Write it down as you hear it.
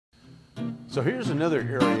So here's another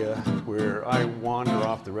area where I wander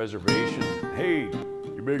off the reservation. Hey,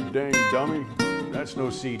 you big dang dummy, that's no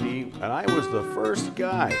CD. And I was the first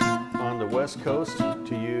guy on the West Coast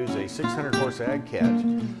to use a 600 horse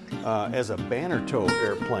AgCat as a banner tow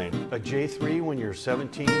airplane. A J3 when you're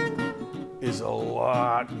 17 is a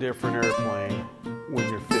lot different airplane when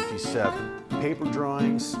you're 57. Paper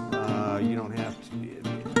drawings, you don't have to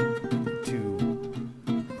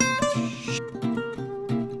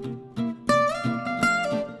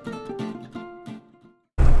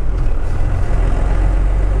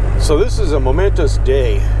So this is a momentous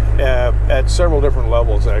day at several different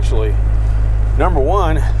levels, actually. Number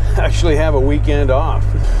one, I actually have a weekend off.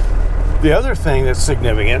 The other thing that's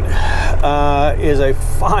significant is I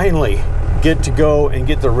finally get to go and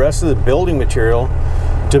get the rest of the building material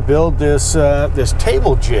to build this this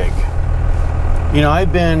table jig. You know,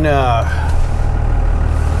 I've been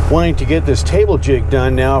wanting to get this table jig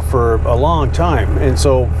done now for a long time, and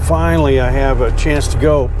so finally I have a chance to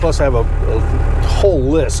go. Plus I have a whole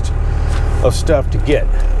list of stuff to get.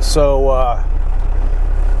 So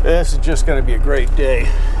this is just going to be a great day.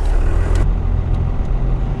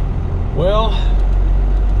 Well,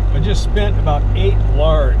 I just spent about 8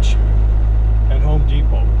 large at Home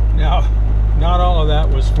Depot. Now, not all of that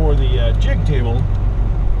was for the jig table.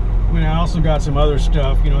 I mean, I also got some other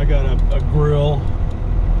stuff. You know, I got a grill,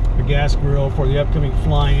 a gas grill for the upcoming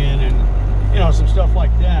fly-in, and you know, some stuff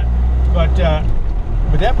like that. But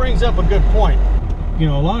that brings up a good point. You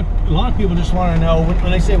know, a lot of people just want to know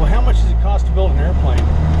when they say, well, how much does it cost to build an airplane?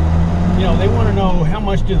 You know, they want to know how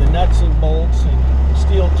much do the nuts and bolts and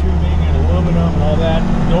steel tubing and aluminum and all that,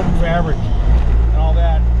 dope fabric and all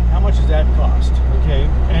that, how much does that cost? Okay,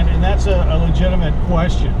 and that's a legitimate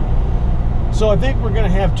question. So I think we're going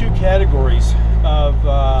to have 2 categories of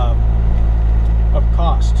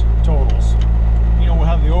cost totals. You know, we'll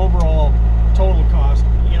have the overall total cost.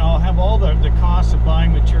 You know, I'll have all the costs of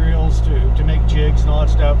buying materials to make jigs and all that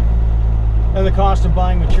stuff, and the cost of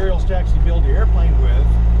buying materials to actually build the airplane with.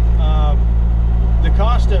 The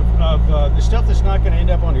cost of the stuff that's not going to end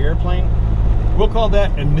up on the airplane, we'll call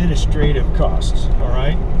that administrative costs, all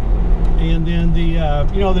right? And then the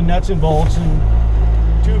you know, the nuts and bolts and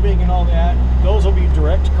tubing and all that, those will be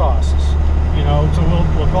direct costs. You know, so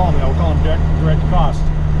we'll call them direct costs.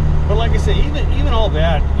 But like I say, even all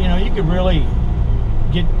that, you know, you could really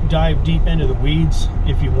dive deep into the weeds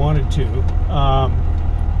if you wanted to.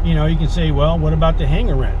 You know, you can say, well, what about the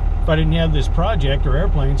hangar rent? If I didn't have this project or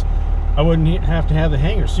airplanes, I wouldn't have to have the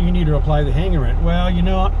hangar, so you need to apply the hangar rent. Well, you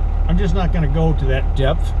know, I'm just not going to go to that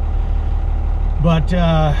depth. But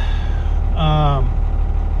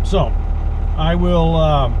so I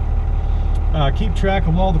will keep track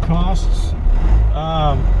of all the costs,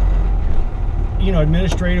 you know,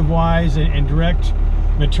 administrative wise and direct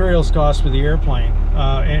materials costs for the airplane.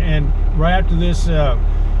 And right after this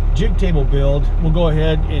jig table build, we'll go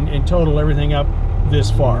ahead and total everything up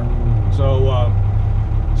this far.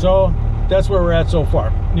 So that's where we're at so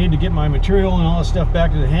far. Need to get my material and all this stuff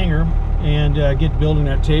back to the hangar and get building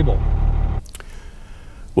that table.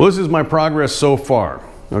 Well, this is my progress so far.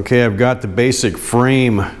 Okay, I've got the basic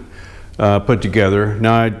frame put together.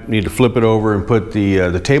 Now I need to flip it over and put the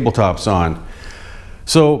tabletops on.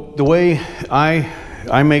 So the way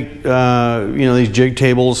I make you know, these jig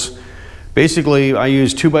tables, basically I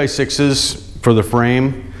use 2x6s for the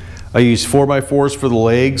frame. I use 4x4s for the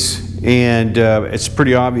legs, and it's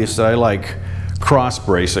pretty obvious that I like cross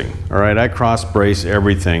bracing. All right, I cross brace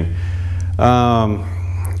everything.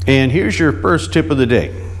 And here's your first tip of the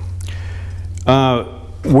day.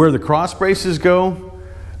 Where the cross braces go,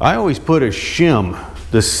 I always put a shim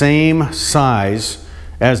the same size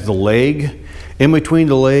as the leg, in between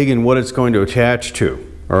the leg and what it's going to attach to.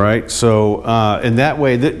 All right, so and that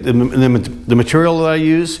way the material that I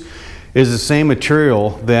use is the same material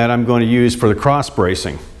that I'm going to use for the cross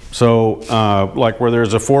bracing. So like where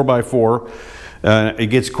there's a 4x4, it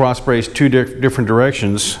gets cross braced 2 different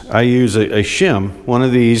directions. I use a shim, one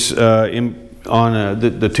of these on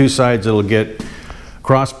the 2 sides that'll get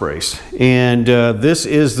cross braced. And this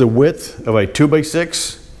is the width of a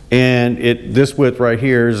 2x6. And this width right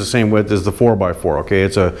here is the same width as the 4x4. Okay,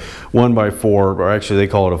 it's a 1x4, or actually they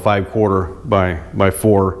call it a 5/4 by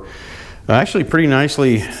 4. Actually, pretty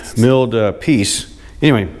nicely milled piece.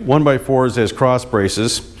 Anyway, 1x4s as cross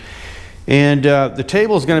braces, and the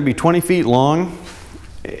table is going to be 20 feet long.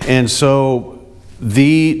 And so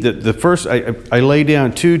the first I lay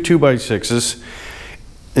down 2 2x6s,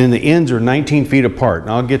 and the ends are 19 feet apart.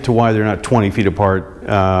 And I'll get to why they're not 20 feet apart in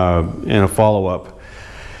a follow-up.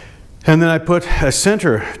 And then I put a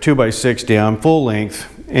center 2x6 down full length,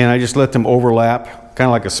 and I just let them overlap, kind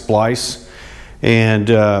of like a splice. and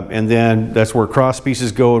then that's where cross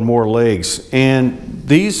pieces go and more legs. And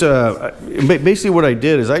these, basically what I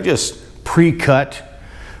did is I just pre-cut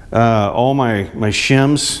all my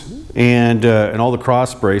shims and all the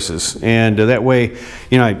cross braces, and that way,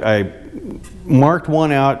 you know, I marked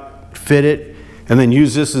one out, fit it, and then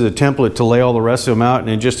use this as a template to lay all the rest of them out, and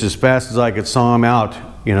then just as fast as I could saw them out,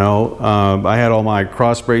 you know, I had all my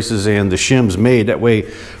cross braces and the shims made. That way,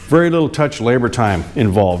 very little touch labor time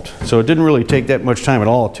involved. So it didn't really take that much time at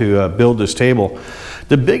all to build this table.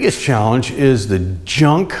 The biggest challenge is the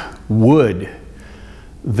junk wood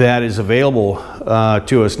that is available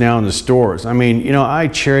to us now in the stores. I mean, you know, I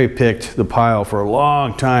cherry-picked the pile for a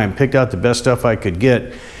long time, picked out the best stuff I could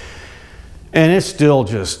get, and it's still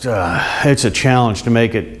just, it's a challenge to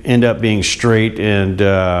make it end up being straight and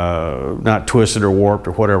not twisted or warped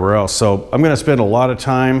or whatever else. So I'm going to spend a lot of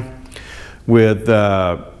time with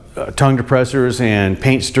tongue depressors and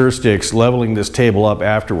paint stir sticks leveling this table up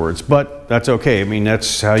afterwards, but that's okay. I mean,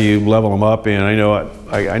 that's how you level them up, and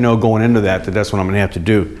I know going into that that's what I'm going to have to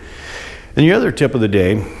do. And the other tip of the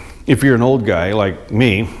day, if you're an old guy like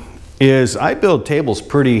me, is I build tables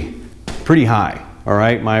pretty high. All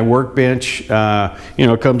right, my workbench, you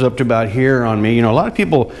know, comes up to about here on me. You know, a lot of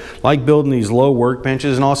people like building these low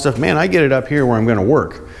workbenches and all stuff. Man, I get it up here where I'm going to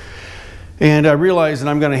work. And I realize that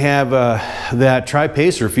I'm going to have that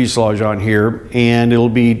tri-pacer fuselage on here, and it'll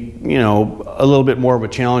be, you know, a little bit more of a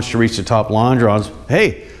challenge to reach the top longerons.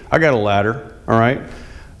 Hey, I got a ladder, all right?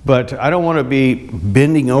 But I don't want to be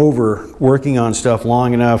bending over working on stuff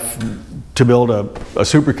long enough to build a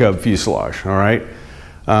Super Cub fuselage, all right?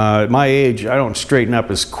 At my age, I don't straighten up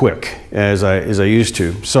as quick as I used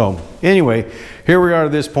to. So anyway, here we are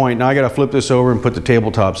at this point. Now I got to flip this over and put the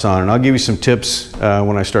tabletops on, and I'll give you some tips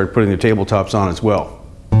when I start putting the tabletops on as well.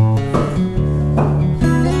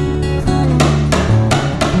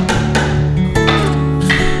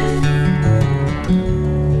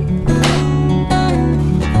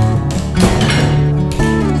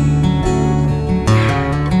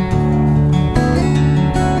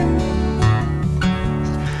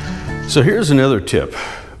 So here's another tip.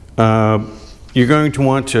 You're going to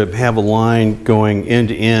want to have a line going end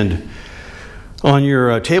to end on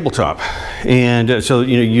your tabletop, and so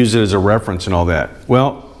you know, use it as a reference and all that.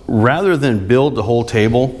 Well, rather than build the whole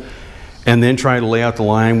table and then try to lay out the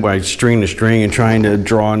line by string to string and trying to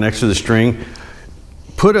draw next to the string,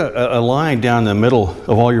 put a line down the middle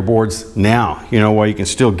of all your boards now, you know, while you can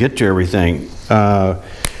still get to everything. You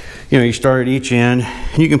know, you start at each end,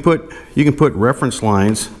 and you can put reference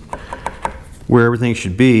lines where everything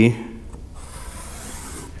should be,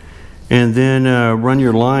 and then run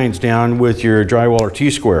your lines down with your drywall or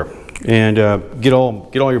T-square, and get all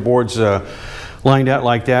your boards lined out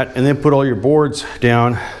like that, and then put all your boards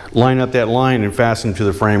down, line up that line, and fasten them to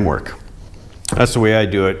the framework. That's the way I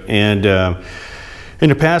do it. And in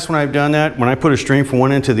the past, when I've done that, when I put a string from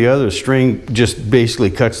one end to the other, the string just basically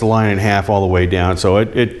cuts the line in half all the way down, so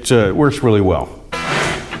it works really well.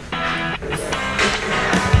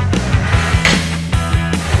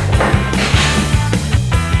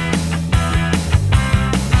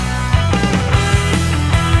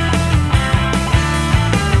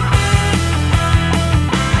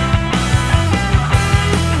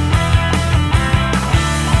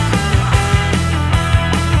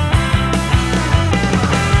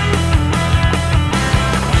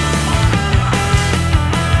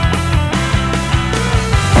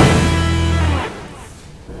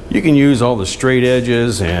 You can use all the straight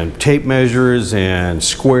edges and tape measures and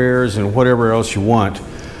squares and whatever else you want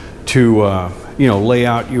to you know, lay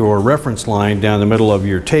out your reference line down the middle of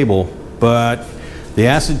your table. But the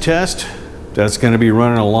acid test, that's going to be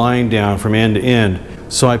running a line down from end to end.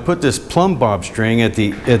 So I put this plumb bob string at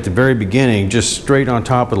the very beginning, just straight on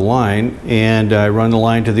top of the line, and I run the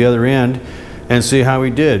line to the other end and see how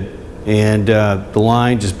we did. And the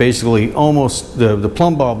line just basically almost, the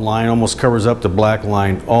plumb bob line almost covers up the black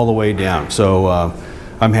line all the way down. So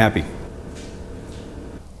I'm happy.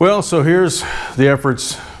 Well, so here's the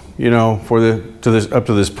efforts, you know, for up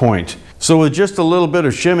to this point. So with just a little bit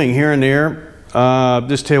of shimming here and there,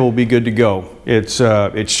 this table will be good to go.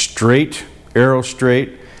 It's straight, arrow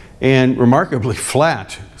straight, and remarkably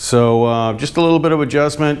flat. So just a little bit of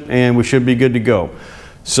adjustment and we should be good to go.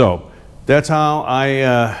 So that's how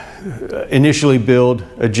I initially build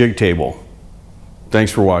a jig table.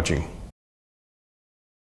 Thanks for watching.